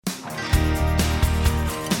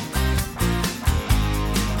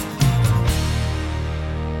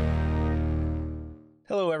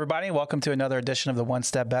Hello, everybody. Welcome to another edition of the One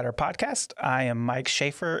Step Better podcast. I am Mike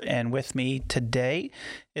Schaefer, and with me today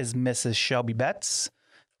is Mrs. Shelby Betts.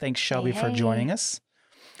 Thanks, Shelby, for joining us.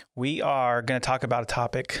 We are going to talk about a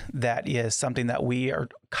topic that is something that we are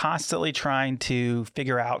constantly trying to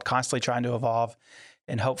figure out, constantly trying to evolve,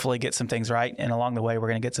 and hopefully get some things right. And along the way, we're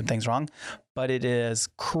going to get some things wrong. But it is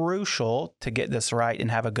crucial to get this right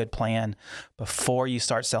and have a good plan before you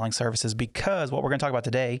start selling services, because what we're going to talk about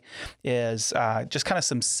today is just kind of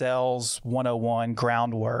some sales 101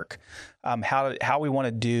 groundwork, how we want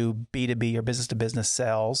to do B2B or business to business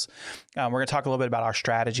sales. We're going to talk a little bit about our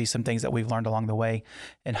strategy, some things that we've learned along the way,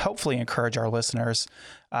 and hopefully encourage our listeners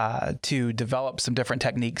to develop some different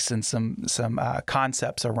techniques and some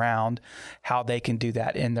concepts around how they can do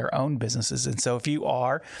that in their own businesses. And so if you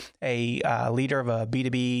are a leader of a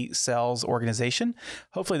B2B sales organization,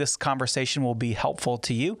 hopefully this conversation will be helpful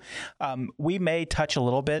to you. We may touch a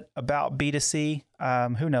little bit about B2C.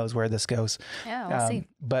 Who knows where this goes? Yeah, we'll see.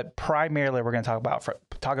 But primarily, we're going to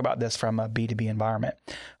talk about this from a B2B environment.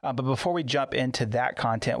 But before we jump into that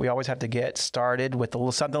content, we always have to get started with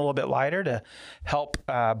something a little bit lighter to help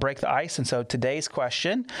break the ice. And so today's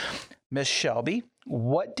question, Miss Shelby,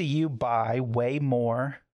 what do you buy way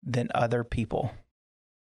more than other people?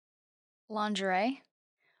 Lingerie.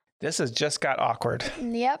 This has just got awkward.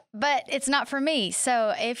 Yep, but it's not for me.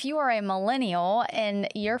 So if you are a millennial and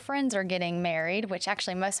your friends are getting married, which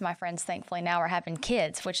actually most of my friends thankfully now are having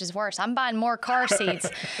kids, which is worse. I'm buying more car seats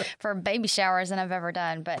for baby showers than I've ever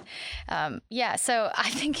done. But yeah, so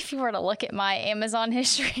I think if you were to look at my Amazon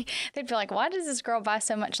history, they'd be like, why does this girl buy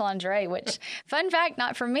so much lingerie? Which, fun fact,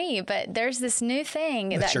 not for me, but there's this new thing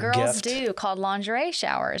that girls do called lingerie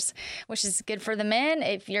showers, which is good for the men.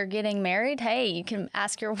 If you're getting married, hey, you can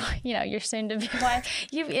ask your your soon-to-be wife,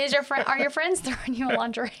 are your friends throwing you a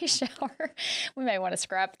lingerie shower? We may want to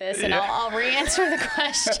scrap this, and I'll re-answer the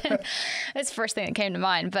question. That's the first thing that came to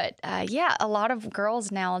mind. But yeah, a lot of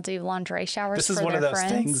girls now do lingerie showers. This is one of those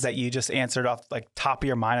things that you just answered off like top of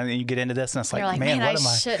your mind, and then you get into this, and it's like, man, what am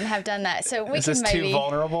I? Shouldn't have done that. So we is this maybe too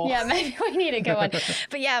vulnerable? Yeah, maybe we need to go on.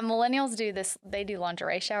 But yeah, millennials do this. They do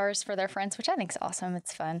lingerie showers for their friends, which I think is awesome.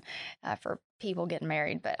 It's fun for people getting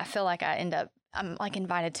married. But I feel like I'm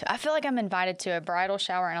invited to a bridal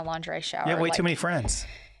shower and a lingerie shower. You have way too many friends.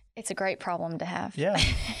 It's a great problem to have. Yeah.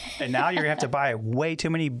 And now you're going to have to buy way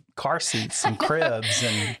too many car seats and cribs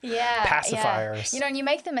and pacifiers. Yeah. And you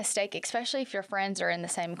make the mistake, especially if your friends are in the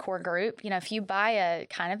same core group. If you buy a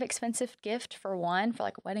kind of expensive gift for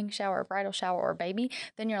like a wedding shower, bridal shower, or baby,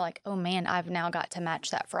 then you're like, oh man, I've now got to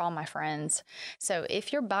match that for all my friends. So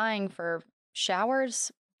if you're buying for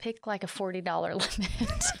showers, pick like a $40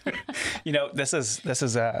 limit. This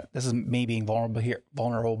is me being vulnerable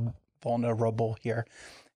here.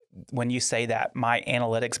 When you say that, my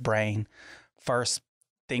analytics brain first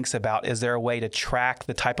thinks about, is there a way to track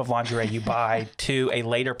the type of lingerie you buy to a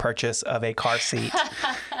later purchase of a car seat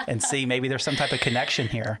and see maybe there's some type of connection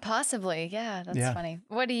here? Possibly. Yeah, that's funny.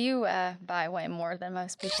 What do you buy way more than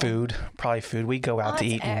most people? Probably food. We go out to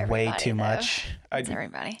eat way too much. It's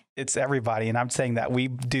everybody. It's everybody. And I'm saying that we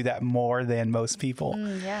do that more than most people.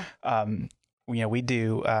 Yeah. We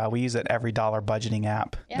do, we use an every dollar budgeting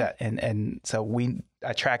app and so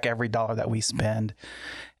I track every dollar that we spend,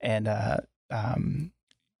 and,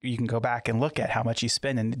 you can go back and look at how much you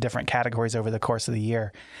spend in different categories over the course of the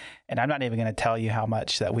year. And I'm not even going to tell you how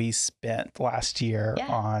much that we spent last year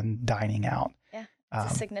on dining out. Yeah.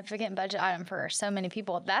 It's a significant budget item for so many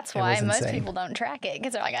people. That's why most people don't track it,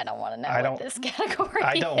 because they're like, I don't want to know what this category is.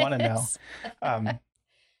 I don't want to know.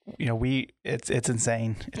 It's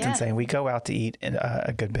insane. It's insane. We go out to eat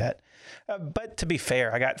a good bit. But to be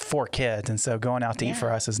fair, I got 4 kids. And so going out to eat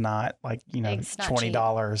for us is not like,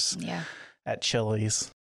 $20 at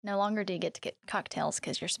Chili's. No longer do you get to get cocktails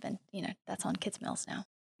because you're that's on kids' meals now.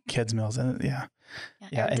 Kids' meals, yeah.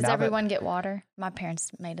 Does everyone get water? My parents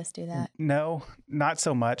made us do that. No, not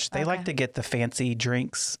so much. They like to get the fancy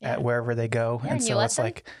drinks at wherever they go. Yeah, and so it's them?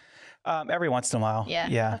 Like every once in a while.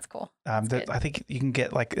 Yeah. That's cool. I think you can get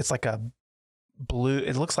it's like a blue,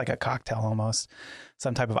 it looks like a cocktail almost,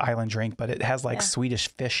 some type of island drink, but it has Swedish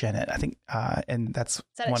fish in it, I think. And that's Is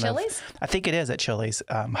that at Chili's? I think it is at Chili's.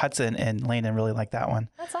 Hudson and Landon really like that one.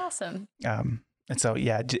 That's awesome. And so,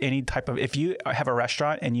 any type of, if you have a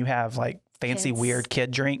restaurant and you have like fancy, weird kid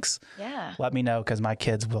drinks, let me know, because my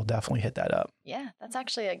kids will definitely hit that up. Yeah, that's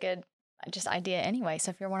actually a good idea anyway. So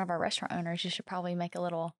if you're one of our restaurant owners, you should probably make a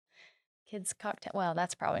little kids cocktail. Well,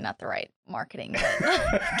 that's probably not the right marketing,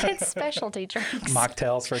 but kids specialty drinks.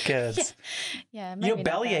 Mocktails for kids. Yeah.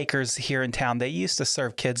 Belly Acres here in town, they used to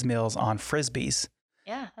serve kids meals on Frisbees.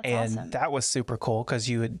 Yeah, that's and awesome. That was super cool, because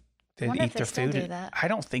They wonder eat if they their still food. do that. I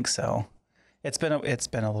don't think so. It's been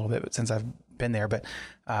a little bit since I've been there, but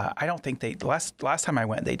I don't think last time I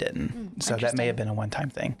went they didn't. So that may have been a one-time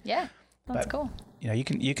thing. Yeah, that's cool.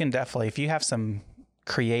 You can definitely, if you have some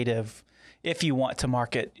creative, if you want to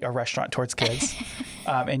market a restaurant towards kids,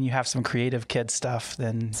 and you have some creative kid stuff,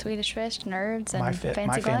 then Swedish Fish, Nerds, and fancy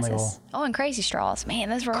my family glasses. Oh, and Crazy Straws. Man,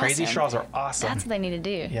 those were Crazy awesome. Straws are awesome. That's what they need to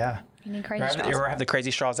do. Yeah. You need crazy You straws. ever have the crazy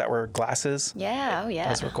straws that were glasses? Yeah. Oh, yeah.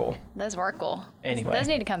 Those were cool. Those were cool. Anyway. Those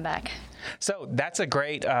need to come back. So that's a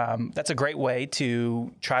great way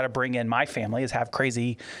to try to bring in my family, is have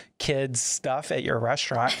crazy kids stuff at your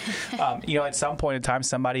restaurant. At some point in time,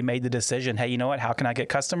 somebody made the decision, hey, you know what? How can I get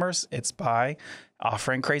customers? It's by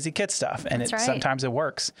offering crazy kid stuff. And sometimes it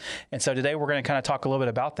works. And so today we're going to kind of talk a little bit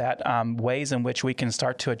about that, ways in which we can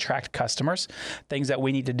start to attract customers, things that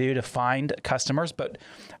we need to do to find customers. But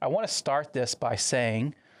I want to start this by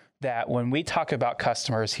saying that when we talk about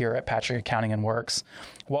customers here at Patrick Accounting and Works,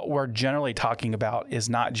 what we're generally talking about is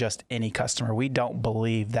not just any customer. We don't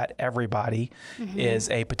believe that everybody is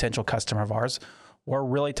a potential customer of ours. We're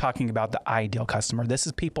really talking about the ideal customer. This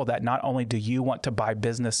is people that not only do you want to buy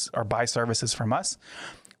business or buy services from us,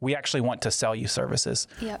 we actually want to sell you services.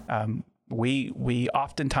 Yep. We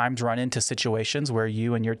oftentimes run into situations where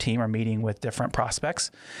you and your team are meeting with different prospects,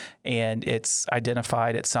 and it's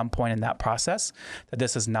identified at some point in that process that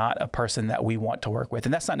this is not a person that we want to work with.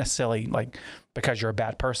 And that's not necessarily like because you're a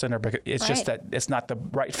bad person, or because it's just that it's not the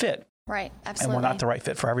right fit. Right. Absolutely. And we're not the right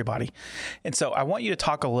fit for everybody. And so I want you to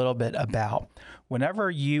talk a little bit about whenever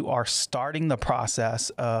you are starting the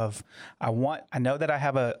process of, I know that I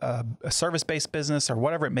have a service-based business or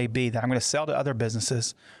whatever it may be that I'm going to sell to other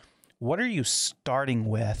businesses. What are you starting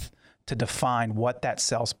with to define what that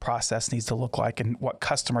sales process needs to look like and what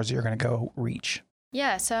customers you're going to go reach?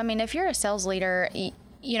 Yeah. So, I mean, if you're a sales leader,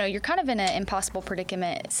 you're kind of in an impossible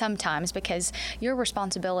predicament sometimes because your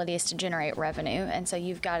responsibility is to generate revenue. And so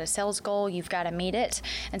you've got a sales goal, you've got to meet it.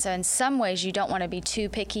 And so in some ways you don't want to be too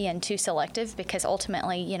picky and too selective, because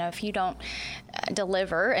ultimately, if you don't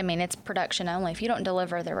deliver, I mean, it's production only. If you don't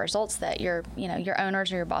deliver the results that your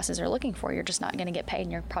owners or your bosses are looking for, you're just not going to get paid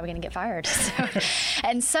and you're probably going to get fired. So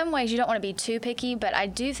in some ways you don't want to be too picky, but I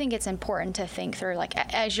do think it's important to think through, like,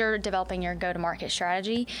 as you're developing your go-to-market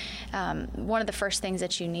strategy, one of the first things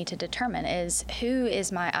that you need to determine is, who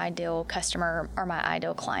is my ideal customer or my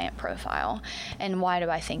ideal client profile, and why do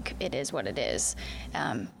I think it is what it is?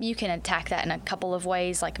 You can attack that in a couple of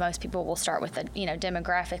ways. Like, most people will start with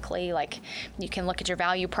demographically. Like, you can look at your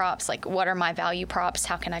value props. Like, what are my value props?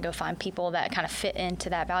 How can I go find people that kind of fit into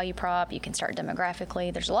that value prop? You can start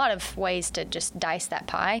demographically. There's a lot of ways to just dice that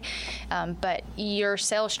pie, but your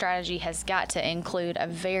sales strategy has got to include a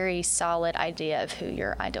very solid idea of who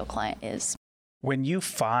your ideal client is. When you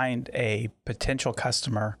find a potential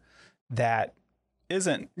customer that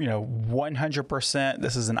isn't, 100%,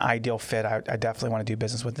 this is an ideal fit, I definitely want to do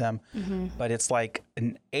business with them, but it's like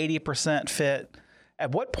an 80% fit,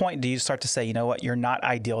 at what point do you start to say, you know what, you're not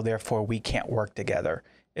ideal, therefore we can't work together?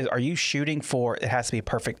 Are you shooting for it has to be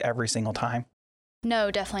perfect every single time? No,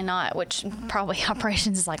 definitely not, which probably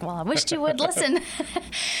operations is like, well, I wished you would listen.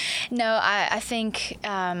 No, I think,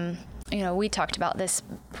 we talked about this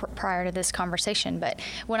prior to this conversation, but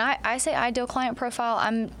when I say ideal client profile,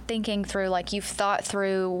 I'm thinking through, like, you've thought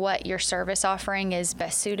through what your service offering is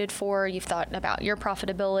best suited for. You've thought about your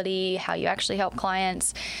profitability, how you actually help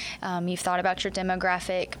clients. You've thought about your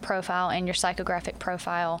demographic profile and your psychographic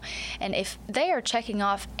profile. And if they are checking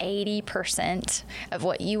off 80% of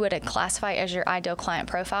what you would classify as your ideal client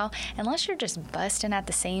profile, unless you're just busting at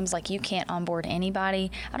the seams, like you can't onboard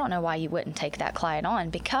anybody, I don't know why you wouldn't take that client on,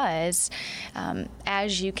 because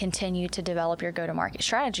as you continue to develop your go-to-market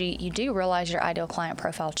strategy, you do realize your ideal client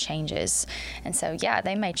profile changes. And so, yeah,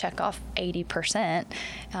 they may check off 80%.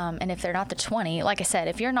 And if they're not the 20, like I said,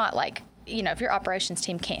 if you're not like, if your operations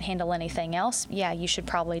team can't handle anything else, yeah, you should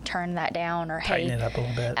probably turn that down or tighten it up a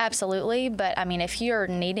little bit. Absolutely. But I mean, if you're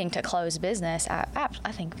needing to close business,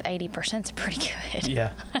 I think 80% is pretty good.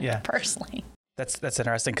 Yeah. Personally. That's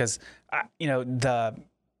interesting, because,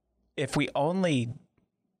 if we only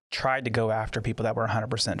tried to go after people that were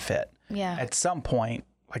 100% fit, at some point,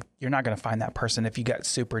 like, you're not going to find that person if you got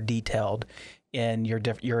super detailed in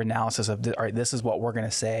your analysis of, all right, this is what we're going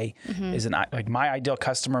to say is like, my ideal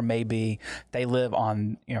customer may be they live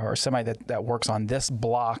on, or somebody that works on this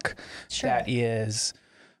block that is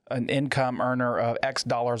an income earner of X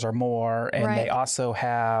dollars or more, and they also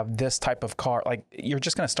have this type of car. Like, you're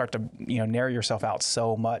just going to start to, narrow yourself out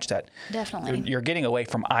so much that definitely you're getting away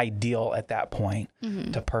from ideal at that point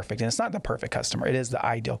to perfect. And it's not the perfect customer. It is the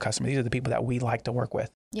ideal customer. These are the people that we like to work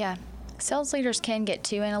with. Yeah. Sales leaders can get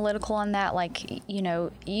too analytical on that. Like,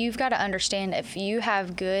 you've got to understand if you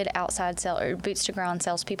have good outside or boots to ground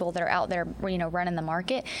salespeople that are out there, running the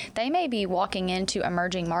market, they may be walking into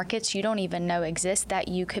emerging markets you don't even know exist that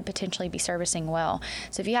you could potentially be servicing well.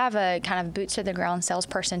 So if you have a kind of boots to the ground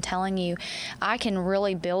salesperson telling you, I can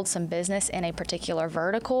really build some business in a particular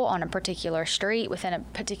vertical, on a particular street, within a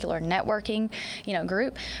particular networking,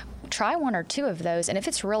 group, try one or two of those. And if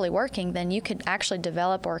it's really working, then you could actually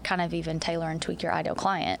develop or kind of even tailor and tweak your ideal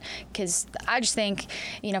client. Because I just think,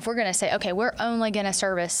 if we're going to say, okay, we're only going to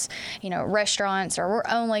service, restaurants, or we're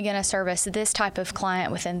only going to service this type of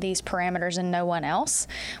client within these parameters and no one else,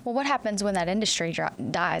 well, what happens when that industry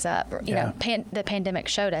dies up? The pandemic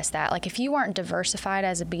showed us that. Like, if you weren't diversified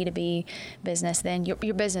as a B2B business, then your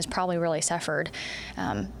business probably really suffered.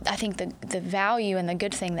 I think the value and the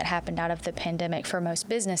good thing that happened out of the pandemic for most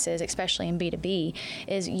businesses, especially in B2B,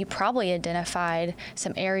 is you probably identified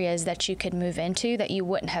some areas that you could move into that you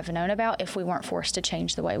wouldn't have known about if we weren't forced to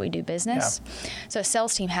change the way we do business. Yeah. So a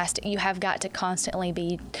sales team you have got to constantly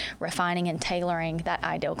be refining and tailoring that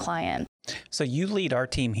ideal client. So you lead our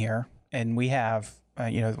team here, and we have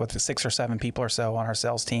with the 6 or 7 people or so on our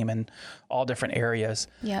sales team in all different areas.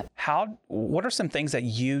 Yep. What are some things that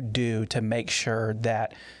you do to make sure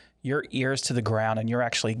that your ears to the ground and you're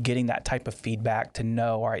actually getting that type of feedback to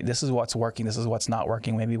know, all right, this is what's working, this is what's not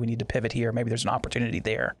working. Maybe we need to pivot here. Maybe there's an opportunity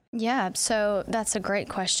there. Yeah. So that's a great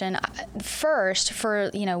question. First,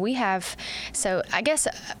 I guess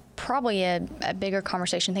probably a bigger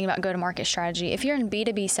conversation thinking about go-to-market strategy. If you're in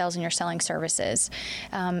B2B sales and you're selling services,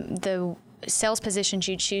 the sales positions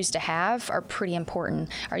you choose to have are pretty important.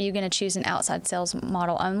 Are you going to choose an outside sales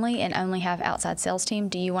model only and only have outside sales team?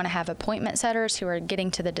 Do you want to have appointment setters who are getting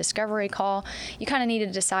to the discovery call? You kind of need to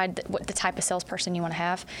decide what the type of salesperson you want to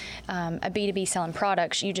have. A B2B selling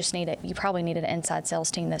products, you probably need an inside sales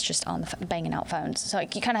team that's just on the banging out phones. So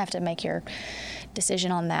you kind of have to make your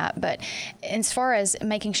decision on that. But as far as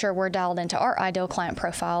making sure we're dialed into our ideal client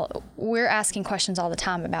profile, we're asking questions all the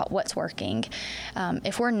time about what's working.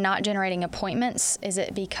 If we're not generating appointments, is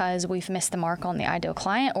it because we've missed the mark on the ideal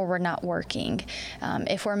client or we're not working?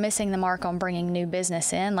 If we're missing the mark on bringing new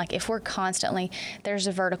business in, like if we're constantly, there's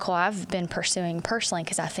a vertical I've been pursuing personally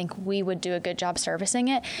because I think we would do a good job servicing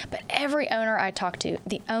it, but every owner I talk to,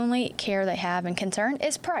 the only care they have and concern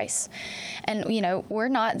is price. And, we're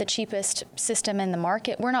not the cheapest system in the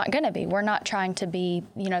market. We're not going to be. We're not trying to be,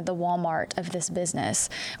 the Walmart of this business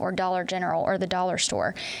or Dollar General or the dollar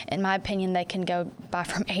store. In my opinion, they can go buy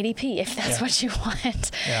from ADP if that's what you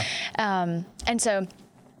want. Yeah. And so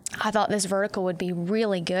I thought this vertical would be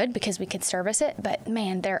really good because we could service it, but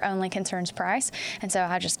man, their only concern is price. And so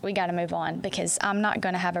we got to move on because I'm not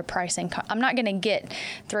going to have I'm not going to get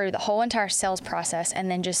through the whole entire sales process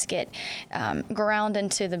and then just get ground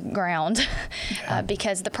into the ground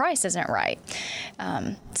because the price isn't right.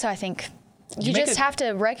 So I think you just have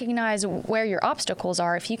to recognize where your obstacles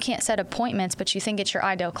are. If you can't set appointments, but you think it's your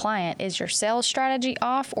ideal client, is your sales strategy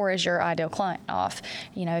off or is your ideal client off?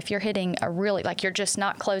 If you're hitting you're just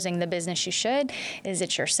not closing the business you should, is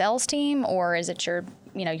it your sales team or is it your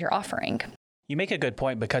offering? You make a good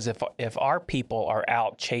point because if our people are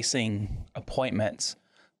out chasing appointments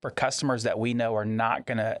for customers that we know are not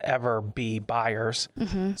going to ever be buyers,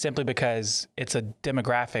 simply because it's a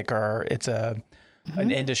demographic or it's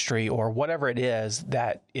an industry or whatever it is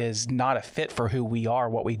that is not a fit for who we are,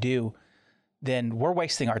 what we do, then we're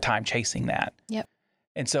wasting our time chasing that. Yep.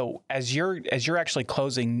 And so as you're actually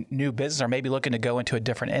closing new business or maybe looking to go into a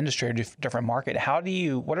different industry or different market,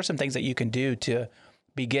 what are some things that you can do to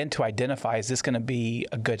begin to identify, is this going to be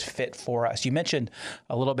a good fit for us? You mentioned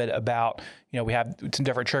a little bit about, we have some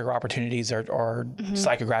different trigger opportunities or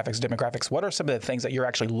psychographics, demographics. What are some of the things that you're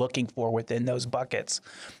actually looking for within those buckets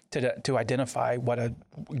to identify what a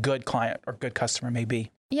good client or good customer may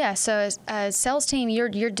be? Yeah, so as a sales team,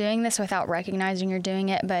 you're doing this without recognizing you're doing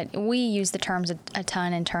it, but we use the terms a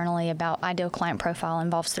ton internally about ideal client profile. It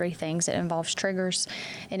involves 3 things. It involves triggers,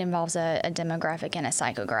 it involves a demographic, and a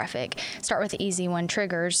psychographic. Start with the easy one,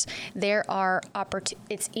 triggers.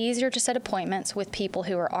 It's easier to set appointments with people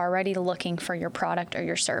who are already looking for your product or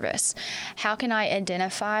your service. How can I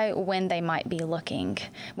identify when they might be looking?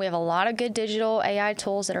 We have a lot of good digital AI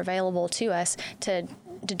tools that are available to us to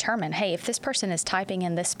determine, hey, if this person is typing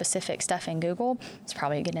in this specific stuff in Google, it's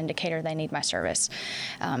probably a good indicator they need my service.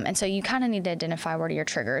 And so you kind of need to identify what are your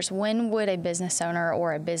triggers. When would a business owner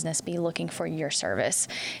or a business be looking for your service?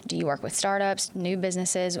 Do you work with startups, new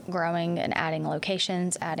businesses, growing and adding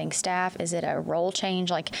locations, adding staff? Is it a role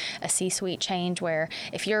change, like a C-suite change, where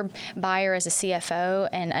if your buyer is a CFO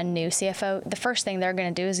and a new CFO, the first thing they're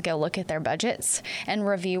going to do is go look at their budgets and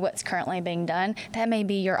review what's currently being done? That may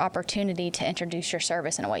be your opportunity to introduce your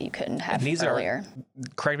service in a way you couldn't have earlier.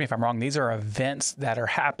 Correct me if I'm wrong, these are events that are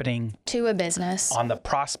happening to a business on the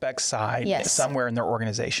prospect side, somewhere in their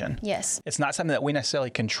organization. Yes. It's not something that we necessarily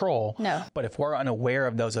control. No. But if we're unaware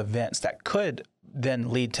of those events that could then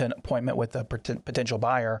lead to an appointment with a potential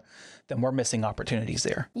buyer, then we're missing opportunities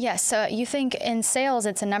there. Yes. So you think in sales,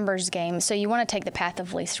 it's a numbers game. So you want to take the path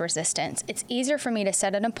of least resistance. It's easier for me to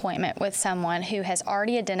set an appointment with someone who has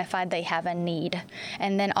already identified they have a need.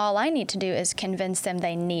 And then all I need to do is convince them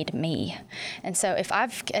they need me. And so if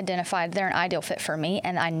I've identified they're an ideal fit for me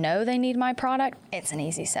and I know they need my product, it's an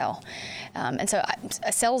easy sell. And so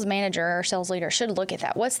a sales manager or sales leader should look at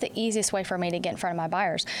that. What's the easiest way for me to get in front of my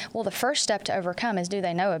buyers? Well, the first step to overcome is, do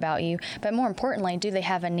they know about you? But more importantly, do they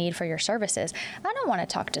have a need for your services? I don't want to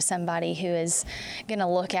talk to somebody who is going to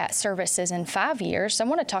look at services in 5 years. I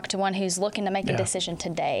want to talk to one who's looking to make a decision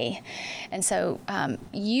today. And so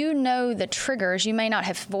you know the triggers. You may not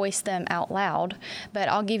have voiced them out loud, but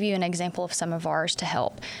I'll give you an example of some of ours to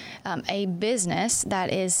help. A business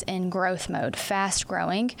that is in growth mode, fast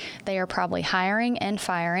growing, they are probably hiring and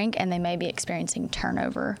firing, and they may be experiencing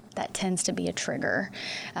turnover. That tends to be a trigger.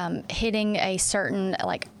 Hitting a certain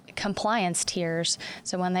compliance tiers.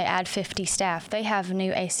 So when they add 50 staff, they have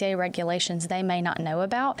new ACA regulations they may not know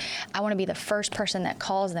about. I want to be the first person that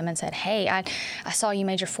calls them and said, hey, I saw you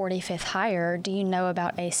made your 45th hire. Do you know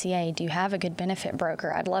about ACA? Do you have a good benefit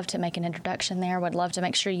broker? I'd love to make an introduction there. Would love to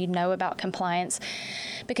make sure you know about compliance,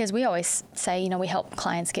 because we always say, we help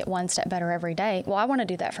clients get one step better every day. Well, I want to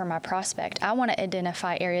do that for my prospect. I want to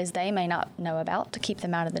identify areas they may not know about to keep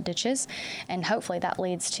them out of the ditches. And hopefully that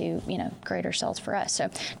leads to, greater sales for us. So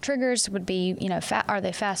triggers would be, are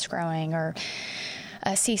they fast growing, or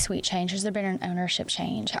a C-suite change? Has there been an ownership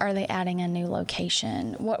change? Are they adding a new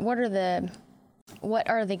location? What are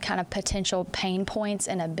the kind of potential pain points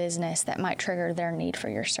in a business that might trigger their need for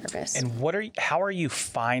your service? And how are you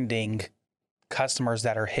finding customers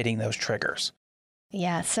that are hitting those triggers?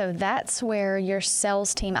 Yeah, so that's where your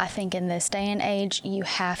sales team, I think in this day and age, you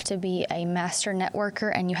have to be a master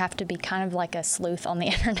networker, and you have to be kind of like a sleuth on the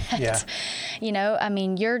internet. Yeah.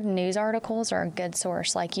 Your news articles are a good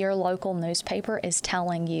source. Like your local newspaper is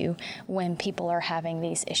telling you when people are having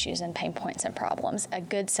these issues and pain points and problems. A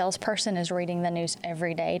good salesperson is reading the news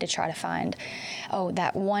every day to try to find,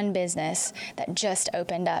 that one business that just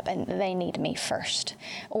opened up and they need me first.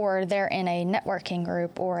 Or they're in a networking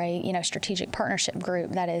group or a strategic partnership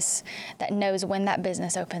group that knows when that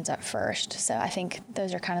business opens up first. So I think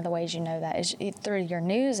those are kind of the ways you know that, is through your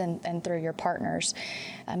news and through your partners.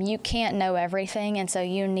 You can't know everything, and so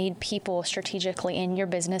you need people strategically in your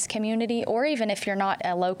business community, or even if you're not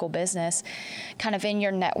a local business, kind of in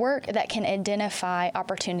your network that can identify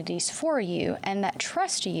opportunities for you and that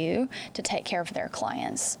trust you to take care of their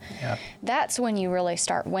clients. Yep. That's when you really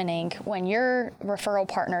start winning, when your referral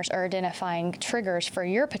partners are identifying triggers for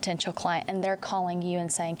your potential client and they're calling you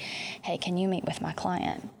and saying, hey, can you meet with my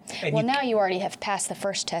client? And now you already have passed the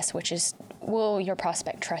first test, which is, will your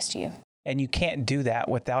prospect trust you? And you can't do that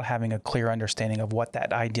without having a clear understanding of what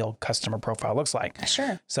that ideal customer profile looks like.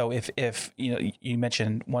 Sure. So if you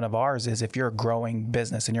mentioned one of ours is, if you're a growing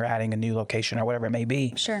business and you're adding a new location or whatever it may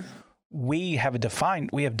be. Sure. We have defined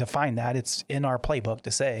that. It's in our playbook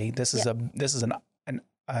to say this is an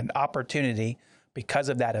opportunity because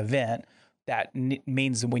of that event. That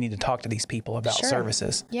means that we need to talk to these people about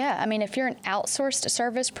services. Yeah. If you're an outsourced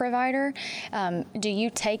service provider, do you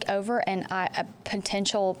take over a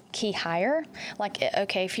potential key hire?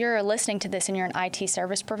 If you're listening to this and you're an IT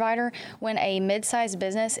service provider, when a mid-sized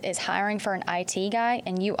business is hiring for an IT guy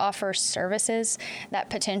and you offer services that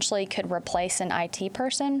potentially could replace an IT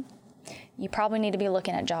person, you probably need to be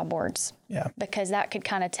looking at job boards. Yeah. Because that could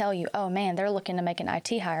kind of tell you, oh man, they're looking to make an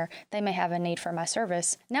IT hire. They may have a need for my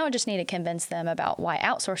service. Now I just need to convince them about why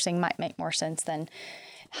outsourcing might make more sense than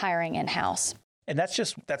hiring in-house. And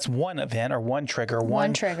that's one event or one trigger.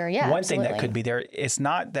 One trigger, yeah. One thing that could be there. It's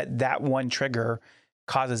not that one trigger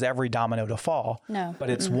causes every domino to fall. No. But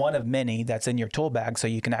it's one of many that's in your tool bag, so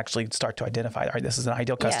you can actually start to identify, all right, this is an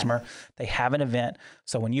ideal customer. Yeah. They have an event.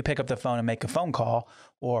 So when you pick up the phone and make a phone call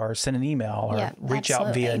or send an email or reach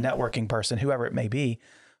out via a networking person, whoever it may be,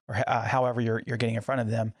 or however you're getting in front of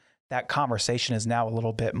them, that conversation is now a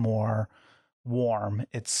little bit more warm.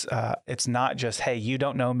 It's not just, hey, you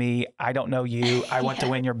don't know me, I don't know you, I want to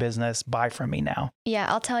win your business, buy from me now.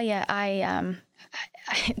 Yeah, I'll tell you, I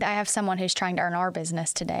have someone who's trying to earn our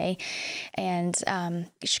business today, and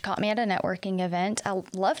she caught me at a networking event. I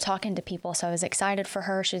love talking to people, so I was excited for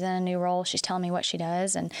her. She's in a new role. She's telling me what she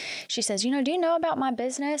does, and she says, do you know about my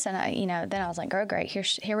business? And then I was like, oh, great,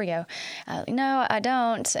 here we go. No, I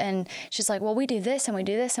don't. And she's like, well, we do this and we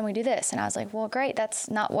do this and we do this. And I was like, well, great. That's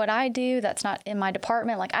not what I do. That's not in my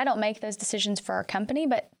department. Like, I don't make those decisions for our company,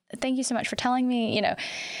 but thank you so much for telling me,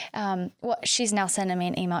 well, she's now sending me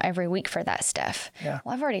an email every week for that stuff. Yeah.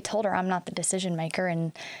 Well, I've already told her I'm not the decision maker,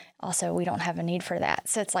 and also we don't have a need for that.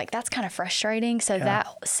 So it's like, that's kind of frustrating. So that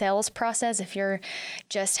sales process, if you're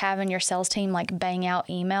just having your sales team like bang out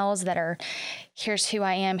emails that are, here's who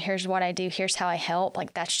I am, here's what I do, here's how I help,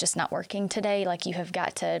 like that's just not working today. Like you have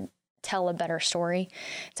got to tell a better story.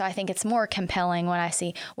 So I think it's more compelling when I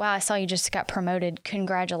see, wow, I saw you just got promoted.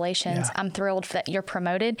 Congratulations. Yeah. I'm thrilled that you're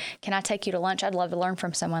promoted. Can I take you to lunch? I'd love to learn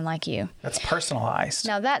from someone like you. That's personalized.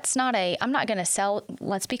 Now that's not I'm not going to sell,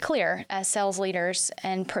 let's be clear, as sales leaders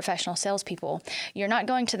and professional salespeople, you're not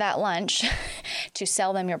going to that lunch to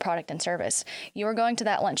sell them your product and service. You are going to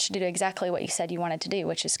that lunch to do exactly what you said you wanted to do,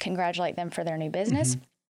 which is congratulate them for their new business. Mm-hmm.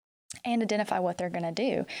 And identify what they're going to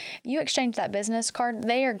do. You exchange that business card,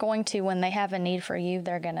 they are going to, when they have a need for you,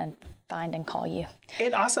 they're going to find and call you.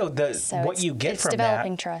 And also what you get from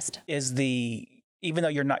developing that trust. Is even though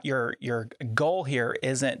you're not, your goal here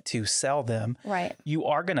isn't to sell them, right? You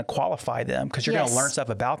are going to qualify them because you're going to learn stuff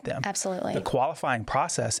about them. Absolutely. The qualifying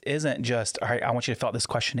process isn't just, all right, I want you to fill out this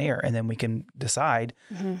questionnaire and then we can decide.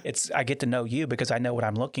 Mm-hmm. I get to know you because I know what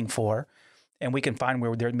I'm looking for. And we can find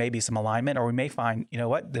where there may be some alignment, or we may find, you know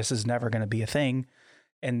what, this is never going to be a thing.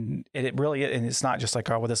 And it really, and it's not just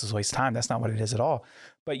like, oh, well, this is a waste of time. That's not what it is at all.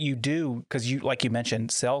 But you do, because like you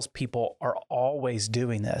mentioned, salespeople are always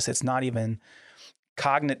doing this. It's not even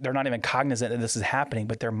they're not even cognizant that this is happening,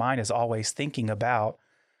 but their mind is always thinking about,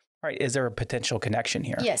 right, is there a potential connection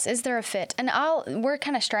here? Yes, is there a fit? And we're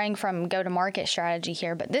kind of straying from go-to-market strategy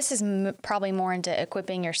here, but this is probably more into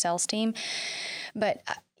equipping your sales team. But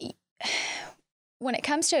when it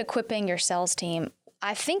comes to equipping your sales team,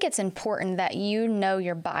 I think it's important that you know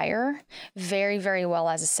your buyer very, very well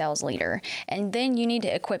as a sales leader. And then you need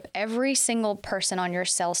to equip every single person on your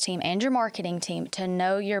sales team and your marketing team to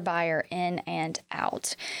know your buyer in and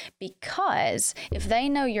out. Because if they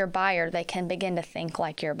know your buyer, they can begin to think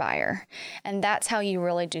like your buyer. And that's how you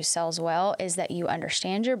really do sales well, is that you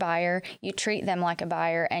understand your buyer, you treat them like a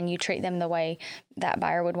buyer, and you treat them the way that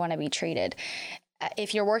buyer would want to be treated.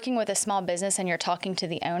 If you're working with a small business and you're talking to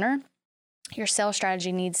the owner, your sales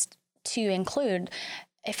strategy needs to include,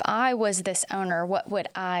 if I was this owner, what would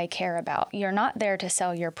I care about? You're not there to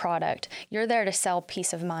sell your product. You're there to sell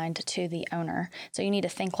peace of mind to the owner. So you need to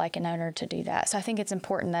think like an owner to do that. So I think it's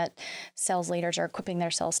important that sales leaders are equipping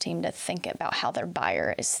their sales team to think about how their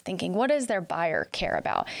buyer is thinking. What does their buyer care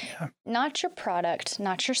about? Yeah. Not your product,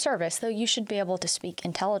 not your service, though you should be able to speak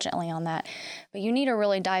intelligently on that. But you need to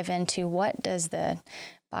really dive into, what does the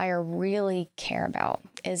buyer really care about?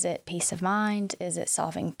 Is it peace of mind? Is it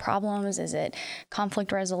solving problems? Is it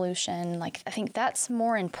conflict resolution? Like, I think that's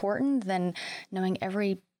more important than knowing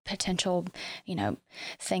every potential,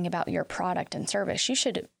 thing about your product and service. You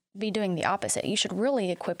should be doing the opposite. You should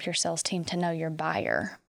really equip your sales team to know your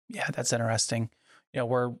buyer. Yeah, that's interesting.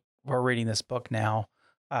 We're reading this book now.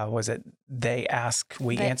 Was it They Ask,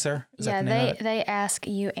 We Answer? They Ask,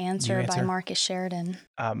 You Answer by Marcus Sheridan.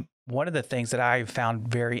 One of the things that I found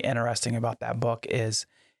very interesting about that book is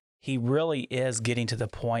he really is getting to the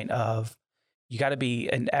point of, you got to be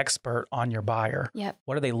an expert on your buyer. Yep.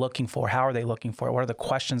 What are they looking for? How are they looking for it? What are the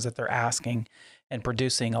questions that they're asking? And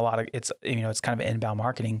producing a lot of, it's kind of inbound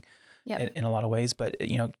marketing in a lot of ways. But,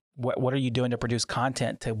 what are you doing to produce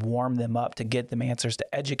content to warm them up, to get them answers,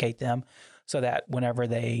 to educate them, so that whenever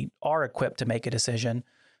they are equipped to make a decision,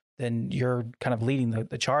 then you're kind of leading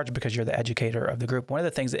the charge because you're the educator of the group. One of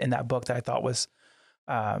the things in that book that I thought was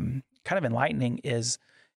kind of enlightening is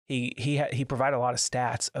he provided a lot of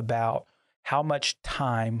stats about how much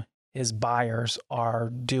time his buyers are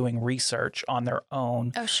doing research on their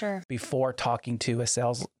own before talking to a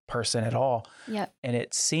salesperson at all. Yep. And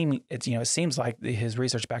it seems like his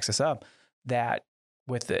research backs us up that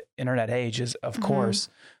with the internet age is, of course,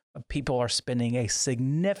 people are spending a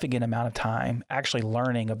significant amount of time actually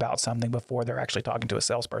learning about something before they're actually talking to a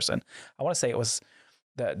salesperson. I want to say it was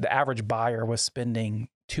the average buyer was spending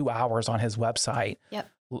 2 hours on his website,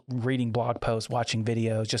 reading blog posts, watching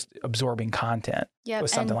videos, just absorbing content. It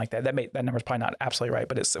was something like that. That number's probably not absolutely right,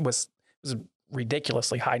 but it was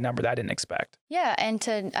ridiculously high number that I didn't expect. Yeah. And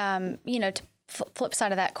to flip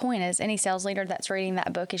side of that coin is any sales leader that's reading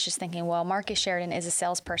that book is just thinking, well, Marcus Sheridan is a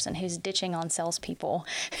salesperson who's ditching on salespeople.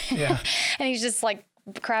 Yeah. And he's just like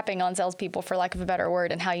crapping on salespeople, for lack of a better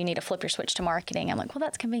word, and how you need to flip your switch to marketing. I'm like, well,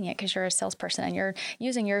 that's convenient because you're a salesperson and you're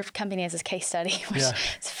using your company as a case study, which is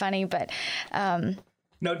funny, but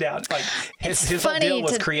no doubt. Like his whole deal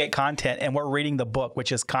was create content, and we're reading the book,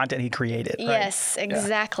 which is content he created. Right? Yes,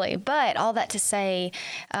 exactly. Yeah. But all that to say,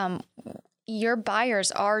 your buyers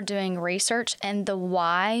are doing research, and the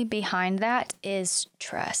why behind that is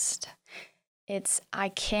trust.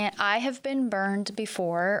 I have been burned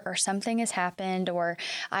before, or something has happened, or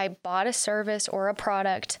I bought a service or a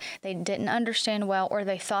product they didn't understand well, or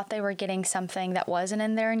they thought they were getting something that wasn't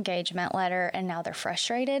in their engagement letter, and now they're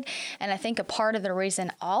frustrated. And I think a part of the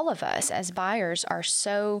reason all of us as buyers are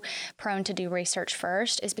so prone to do research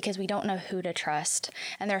first is because we don't know who to trust.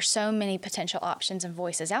 And there are so many potential options and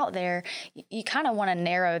voices out there. You kind of want to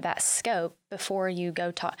narrow that scope before you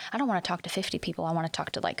go talk. I don't want to talk to 50 people. I want to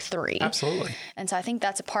talk to like 3. Absolutely. And so I think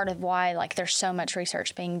that's a part of why like there's so much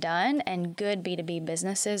research being done, and good B2B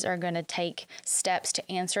businesses are going to take steps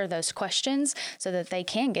to answer those questions so that they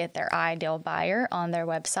can get their ideal buyer on their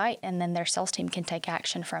website, and then their sales team can take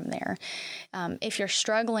action from there. If you're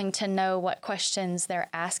struggling to know what questions they're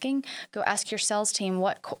asking, go ask your sales team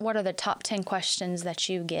what are the top 10 questions that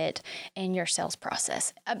you get in your sales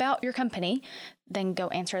process about your company. Then go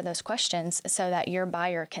answer those questions so that your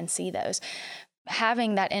buyer can see those.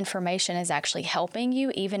 Having that information is actually helping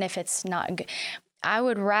you, even if it's not good. I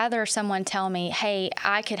would rather someone tell me, hey,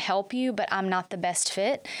 I could help you, but I'm not the best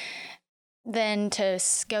fit, than to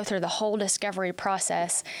go through the whole discovery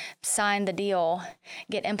process, sign the deal,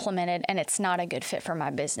 get implemented, and it's not a good fit for my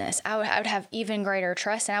business. I would have even greater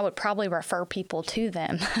trust, and I would probably refer people to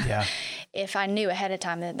them if I knew ahead of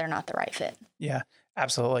time that they're not the right fit. Yeah,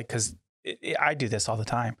 absolutely. Because I do this all the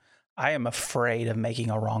time. I am afraid of making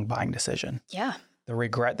a wrong buying decision. Yeah. The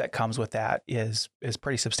regret that comes with that is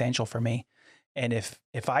pretty substantial for me. And if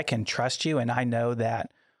I can trust you, and I know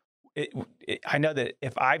that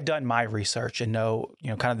if I've done my research and know,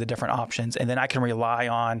 kind of the different options, and then I can rely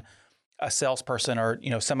on a salesperson or,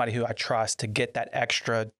 somebody who I trust to get that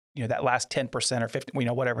extra, that last 10% or 50,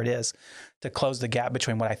 whatever it is, to close the gap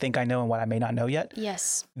between what I think I know and what I may not know yet.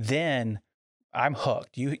 Yes. Then I'm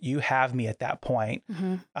hooked. You have me at that point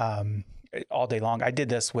all day long. I did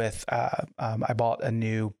this with, I bought a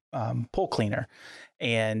new pool cleaner.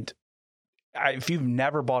 And if you've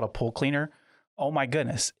never bought a pool cleaner, oh my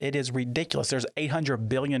goodness, it is ridiculous. There's 800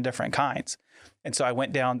 billion different kinds. And so I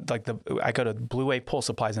went down, I go to Blue Wave Pool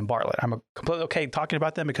Supplies in Bartlett. I'm completely okay talking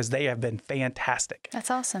about them because they have been fantastic. That's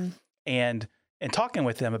awesome. And talking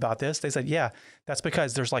with them about this, they said, yeah, that's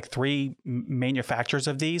because there's like 3 manufacturers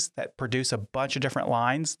of these that produce a bunch of different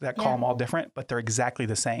lines that call them all different, but they're exactly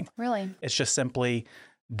the same. Really? It's just simply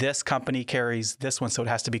this company carries this one, so it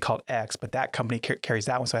has to be called X, but that company carries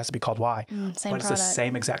that one, so it has to be called Y. Same but product. It's the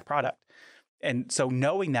same exact product. And so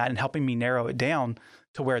knowing that and helping me narrow it down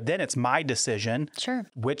to where then it's my decision,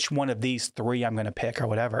 which one of these 3 I'm going to pick or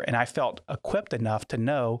whatever. And I felt equipped enough to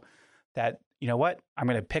know that, you know what, I'm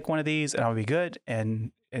going to pick one of these and I'll be good.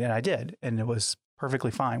 And then I did. And it was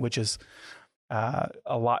perfectly fine, which is a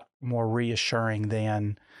lot more reassuring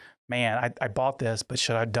than, man, I bought this, but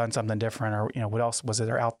should I have done something different? Or, what else was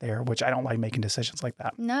there out there? Which I don't like making decisions like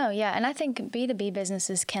that. No, yeah. And I think B2B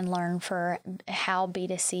businesses can learn for how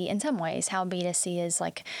B2C, in some ways, how B2C is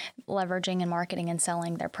like leveraging and marketing and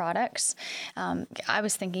selling their products. I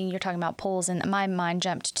was thinking, you're talking about pools, and my mind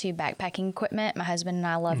jumped to backpacking equipment. My husband and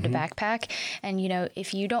I love to backpack. And,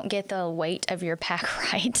 if you don't get the weight of your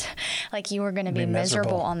pack right, like you are going to be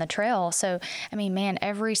miserable on the trail. So, I mean, man,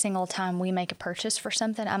 every single time we make a purchase for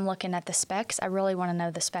something, I'm looking at the specs. I really want to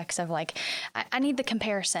know the specs of I need the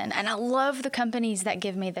comparison. And I love the companies that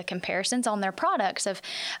give me the comparisons on their products of,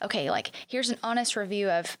 okay, here's an honest review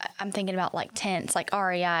of, I'm thinking about tents,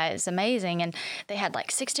 REI is amazing. And they had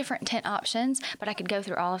 6 different tent options, but I could go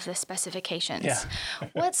through all of the specifications. Yeah.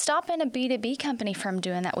 What's stopping a B2B company from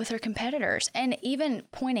doing that with their competitors? And even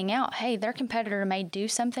pointing out, hey, their competitor may do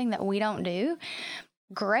something that we don't do.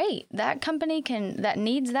 Great. That company that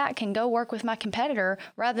needs that can go work with my competitor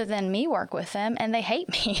rather than me work with them, and they hate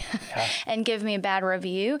me and give me a bad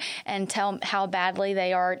review and tell how badly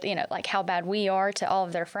they are, how bad we are to all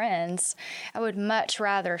of their friends. I would much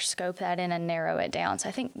rather scope that in and narrow it down. So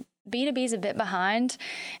I think B2B is a bit behind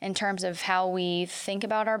in terms of how we think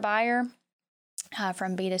about our buyer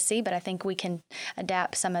from B2C, but I think we can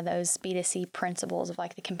adapt some of those B2C principles of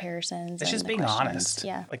the comparisons. It's just being honest.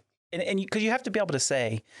 Yeah. And because you have to be able to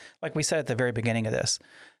say, like we said at the very beginning of this,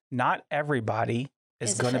 not everybody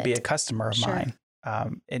is going to be a customer of mine.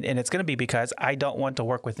 And it's going to be because I don't want to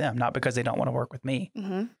work with them, not because they don't want to work with me.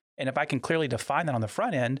 Mm-hmm. And if I can clearly define that on the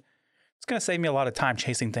front end, it's going to save me a lot of time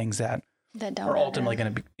chasing things that are ultimately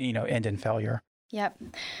going to be, end in failure. Yep.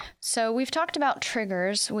 So we've talked about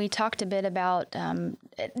triggers. We talked a bit about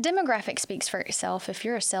demographic speaks for itself. If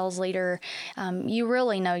you're a sales leader, you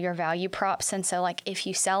really know your value props. And so like if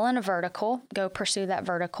you sell in a vertical, go pursue that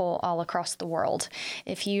vertical all across the world.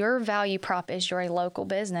 If your value prop is you're a local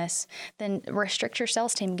business, then restrict your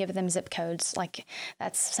sales team, give them zip codes. Like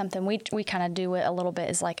that's something we kind of do it a little bit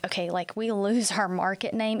is like, okay, like we lose our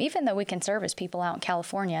market name, even though we can service people out in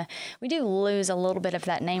California, we do lose a little bit of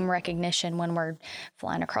that name recognition when we're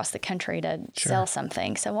flying across the country to sell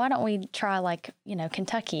something. So why don't we try like,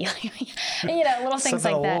 Kentucky, little things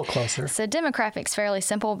like that. A little closer. So demographic's fairly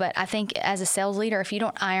simple, but I think as a sales leader, if you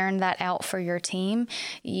don't iron that out for your team,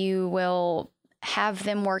 you will have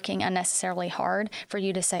them working unnecessarily hard for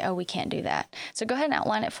you to say, oh, we can't do that. So go ahead and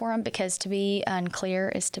outline it for them, because to be unclear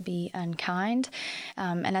is to be unkind.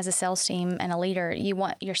 And as a sales team and a leader, you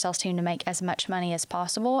want your sales team to make as much money as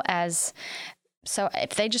possible. So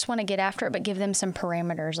if they just want to get after it, but give them some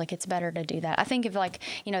parameters, like it's better to do that. I think of like,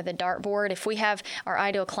 the dartboard, if we have our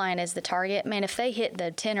ideal client as the target, man, if they hit the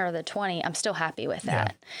 10 or the 20, I'm still happy with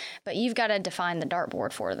that. Yeah. But you've got to define the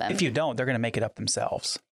dartboard for them. If you don't, they're going to make it up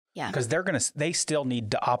themselves. Yeah. Because they still need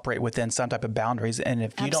to operate within some type of boundaries. And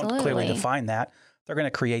if you don't clearly define that, they're going to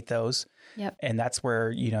create those. Yep. And that's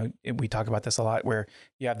where, we talk about this a lot, where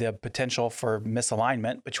you have the potential for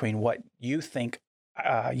misalignment between what you think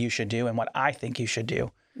you should do and what I think you should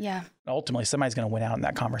do. Yeah. Ultimately, somebody's going to win out in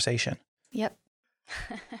that conversation. Yep.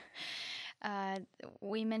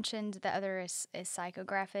 We mentioned the other is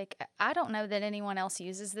psychographic. I don't know that anyone else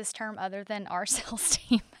uses this term other than our sales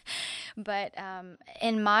team. But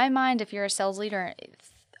in my mind, if you're a sales leader,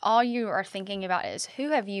 all you are thinking about is who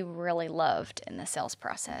have you really loved in the sales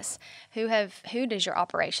process? Who does your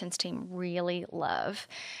operations team really love?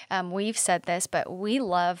 We've said this, but we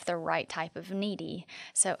love the right type of needy.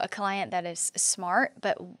 So a client that is smart,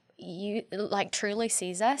 but you like truly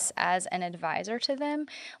sees us as an advisor to them.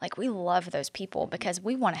 Like we love those people because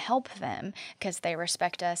we want to help them because they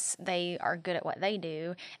respect us. They are good at what they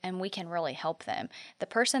do and we can really help them. The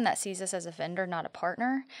person that sees us as a vendor, not a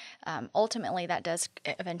partner, ultimately that does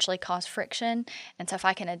eventually cause friction. And so if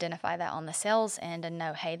I can identify that on the sales end and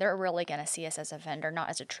know, hey, they're really going to see us as a vendor, not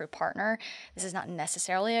as a true partner. This is not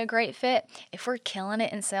necessarily a great fit. If we're killing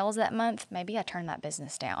it in sales that month, maybe I turn that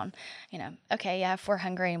business down. Okay, yeah, if we're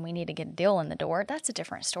hungry and we need to get a deal in the door, that's a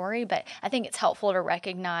different story. But I think it's helpful to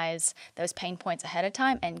recognize those pain points ahead of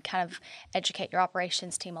time and kind of educate your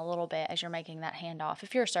operations team a little bit as you're making that handoff.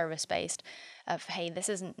 If you're service-based, of, hey,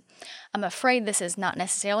 I'm afraid this is not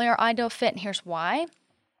necessarily our ideal fit, and here's why.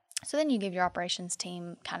 So then you give your operations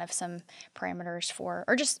team kind of some parameters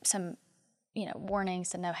or just some, warnings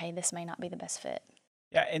to know, hey, this may not be the best fit.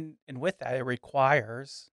 Yeah, and with that, it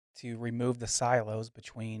requires to remove the silos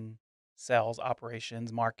between sales,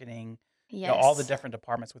 operations, marketing, all the different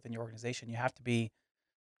departments within your organization. You have to be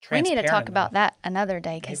transparent. We need to talk about that another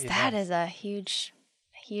day because that is a huge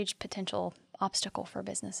potential obstacle for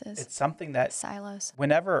businesses. It's something that silos.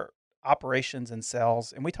 Whenever operations and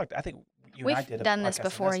sales, and we talked, I think and I did We've done this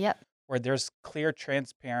before, yep. Where there's clear,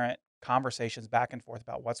 transparent conversations back and forth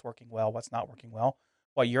about what's working well, what's not working well,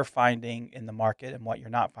 what you're finding in the market and what you're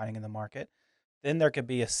not finding in the market. Then there could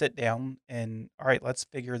be a sit down and, all right, let's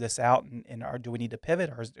figure this out. And do we need to pivot,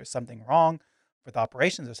 or is there something wrong with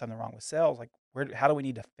operations? Or something wrong with sales? Like, how do we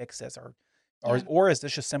need to fix this? Or is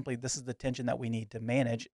this just simply, this is the tension that we need to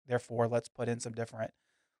manage? Therefore, let's put in some different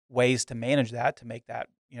ways to manage that, to make that,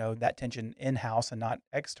 that tension in-house and not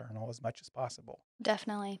external as much as possible.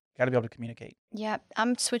 Definitely. Got to be able to communicate. Yeah.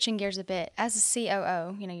 I'm switching gears a bit. As a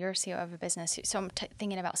COO, you're a COO of a business. So I'm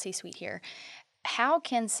thinking about C-suite here. How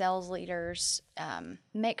can sales leaders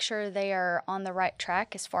make sure they are on the right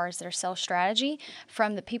track as far as their sales strategy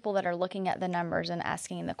from the people that are looking at the numbers and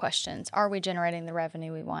asking the questions? Are we generating the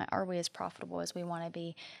revenue we want? Are we as profitable as we want to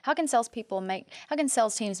be? How can sales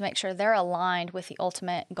teams make sure they're aligned with the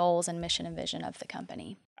ultimate goals and mission and vision of the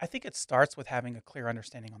company? I think it starts with having a clear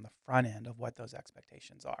understanding on the front end of what those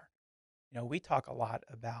expectations are. We talk a lot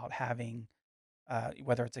about having,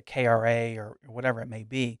 whether it's a KRA or whatever it may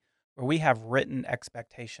be, where we have written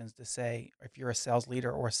expectations to say, if you're a sales leader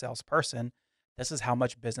or a salesperson, this is how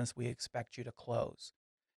much business we expect you to close.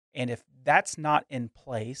 And if that's not in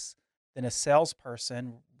place, then a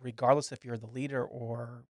salesperson, regardless if you're the leader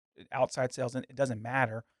or outside sales, it doesn't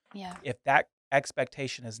matter. Yeah. If that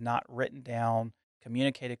expectation is not written down,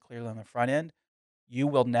 communicated clearly on the front end, you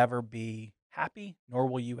will never be happy, nor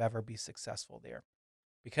will you ever be successful there.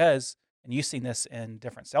 Because, and you've seen this in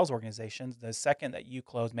different sales organizations, the second that you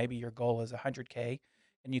close, maybe your goal is 100K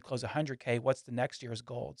and you close 100K, what's the next year's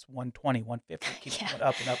goal? It's 120, 150, it keeps Yeah. going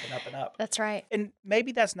up and up and up and up. That's right. And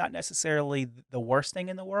maybe that's not necessarily the worst thing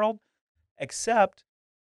in the world, except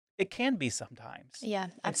it can be sometimes. Yeah,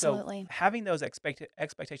 And absolutely. so having those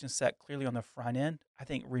expectations set clearly on the front end, I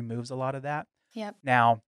think removes a lot of that. Yep.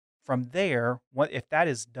 Now, from there, if that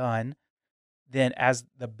is done, then as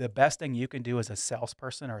the best thing you can do as a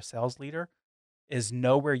salesperson or a sales leader is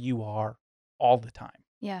know where you are all the time.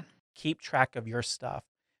 Yeah. Keep track of your stuff,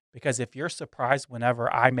 because if you're surprised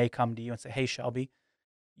whenever I may come to you and say, "Hey, Shelby,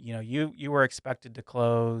 you were expected to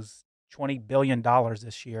close $20 billion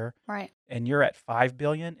this year Right. and you're at 5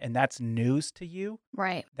 billion and that's news to you,"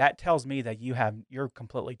 Right. that tells me that you're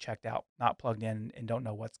completely checked out, not plugged in, and don't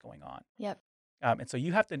know what's going on. Yep. And so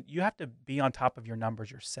you have to be on top of your numbers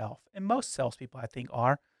yourself. And most salespeople, I think,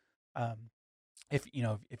 are. Um, if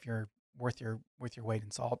you're worth your weight in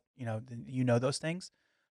salt, then you know those things.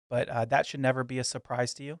 But that should never be a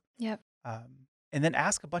surprise to you. Yep. And then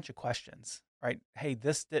ask a bunch of questions, right? Hey,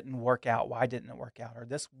 this didn't work out. Why didn't it work out? Or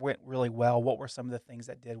this went really well. What were some of the things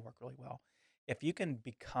that did work really well? If you can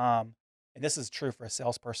become, and this is true for a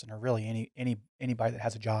salesperson or really anybody that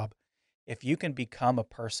has a job, if you can become a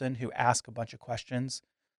person who asks a bunch of questions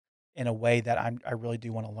in a way that I really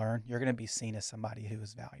do want to learn, you're going to be seen as somebody who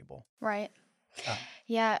is valuable. Right. Um,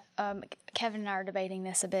 Yeah, Kevin and I are debating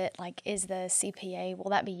this a bit. Like, is the CPA, will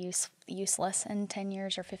that be useless in 10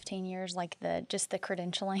 years or 15 years? Like just the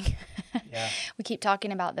credentialing. Yeah. We keep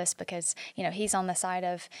talking about this because, he's on the side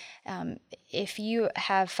of, if you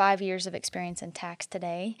have 5 years of experience in tax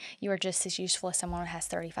today, you are just as useful as someone who has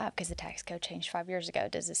 35 because the tax code changed 5 years ago.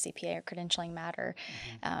 Does the CPA or credentialing matter?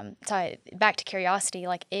 Back to curiosity,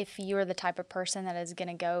 like if you're the type of person that is going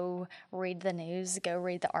to go read the news, go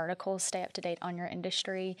read the articles, stay up to date on your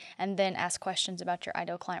industry, and then ask questions about your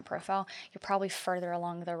ideal client profile, you're probably further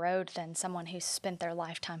along the road than someone who's spent their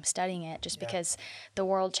lifetime studying it, just because the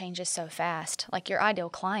world changes so fast. Like your ideal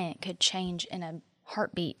client could change in a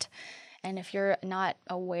heartbeat. And if you're not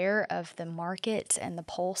aware of the market and the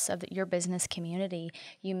pulse of your business community,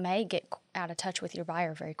 you may get out of touch with your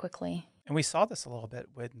buyer very quickly. And we saw this a little bit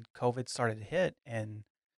when COVID started to hit. And,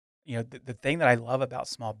 the thing that I love about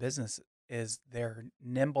small business is their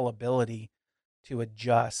nimble ability to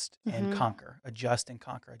adjust and conquer, adjust and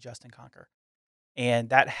conquer, adjust and conquer. And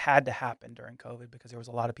that had to happen during COVID because there was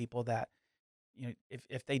a lot of people that,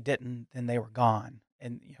 if they didn't, then they were gone.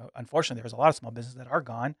 And, unfortunately, there was a lot of small businesses that are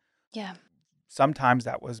gone. Yeah. Sometimes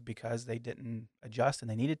that was because they didn't adjust and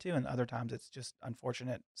they needed to, and other times it's just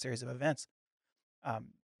unfortunate series of events.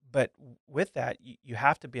 But with that, you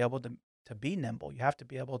have to be able to be nimble. You have to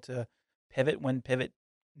be able to pivot when pivot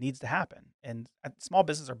needs to happen. And small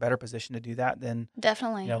businesses are better positioned to do that than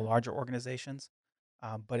Definitely. larger organizations.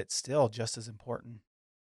 But it's still just as important.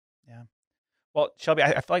 Yeah. Well, Shelby,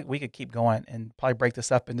 I feel like we could keep going and probably break this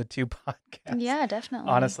up into 2 podcasts. Yeah, definitely.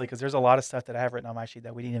 Honestly, because there's a lot of stuff that I have written on my sheet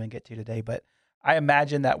that we didn't even get to today. But I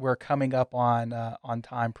imagine that we're coming up on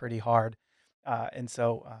time pretty hard. And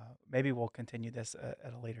so maybe we'll continue this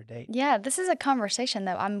at a later date. Yeah, this is a conversation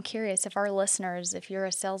that I'm curious if our listeners, if you're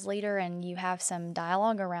a sales leader and you have some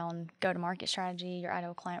dialogue around go-to-market strategy, your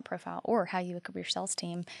ideal client profile, or how you equip your sales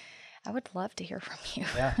team, I would love to hear from you.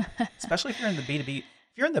 Yeah, especially if you're in the B2B.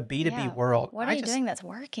 If you're in the B2B world, what are you doing that's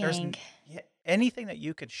working? Anything that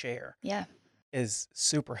you could share Yeah. is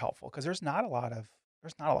super helpful because there's not a lot of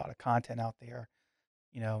content out there,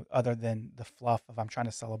 other than the fluff of I'm trying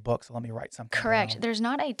to sell a book, so let me write something Correct. down. There's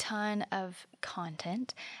not a ton of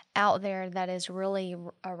content out there that is really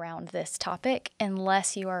around this topic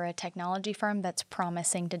unless you are a technology firm that's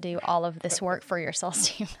promising to do all of this work for your sales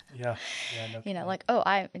team. Yeah. No kidding. Like,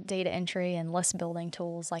 I data entry and list building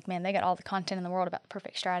tools. Like, man, they got all the content in the world about the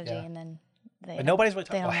perfect strategy, and then but nobody's really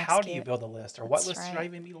talking about how do you build a list or what lists should I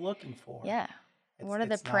even be looking for? Yeah. What are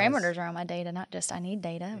the parameters around my data? Not just I need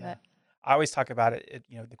data, but I always talk about it.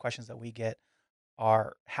 The questions that we get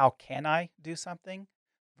are how can I do something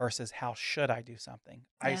versus how should I do something.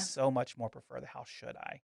 I so much more prefer the how should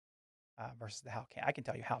I versus the how can. I can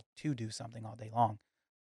tell you how to do something all day long,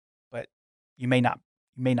 but you may not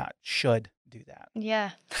should do that.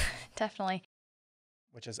 Yeah, definitely.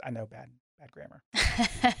 Which is, I know, bad grammar.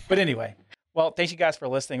 But anyway, well, thank you guys for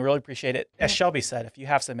listening. Really appreciate it. As Shelby said, if you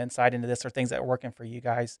have some insight into this or things that are working for you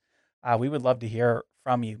guys, we would love to hear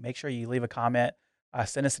from you. Make sure you leave a comment,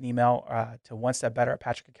 send us an email to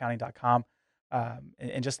onestepbetter@patrickaccounting.com,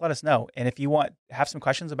 and just let us know. And if you have some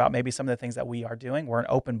questions about maybe some of the things that we are doing, we're an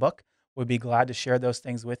open book. We'd be glad to share those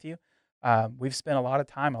things with you. we've spent a lot of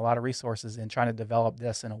time, a lot of resources in trying to develop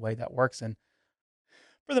this in a way that works. And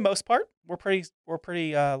for the most part, we're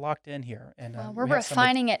pretty locked in here. And Well, we're we have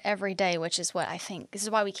refining it every day, which is what I think. This is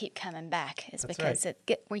why we keep coming back, is That's because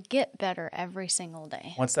we get better every single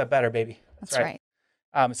day. one step better, baby. That's right.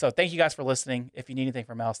 So thank you guys for listening. If you need anything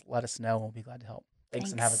from us, let us know. We'll be glad to help.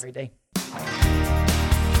 Thanks. And have a great day.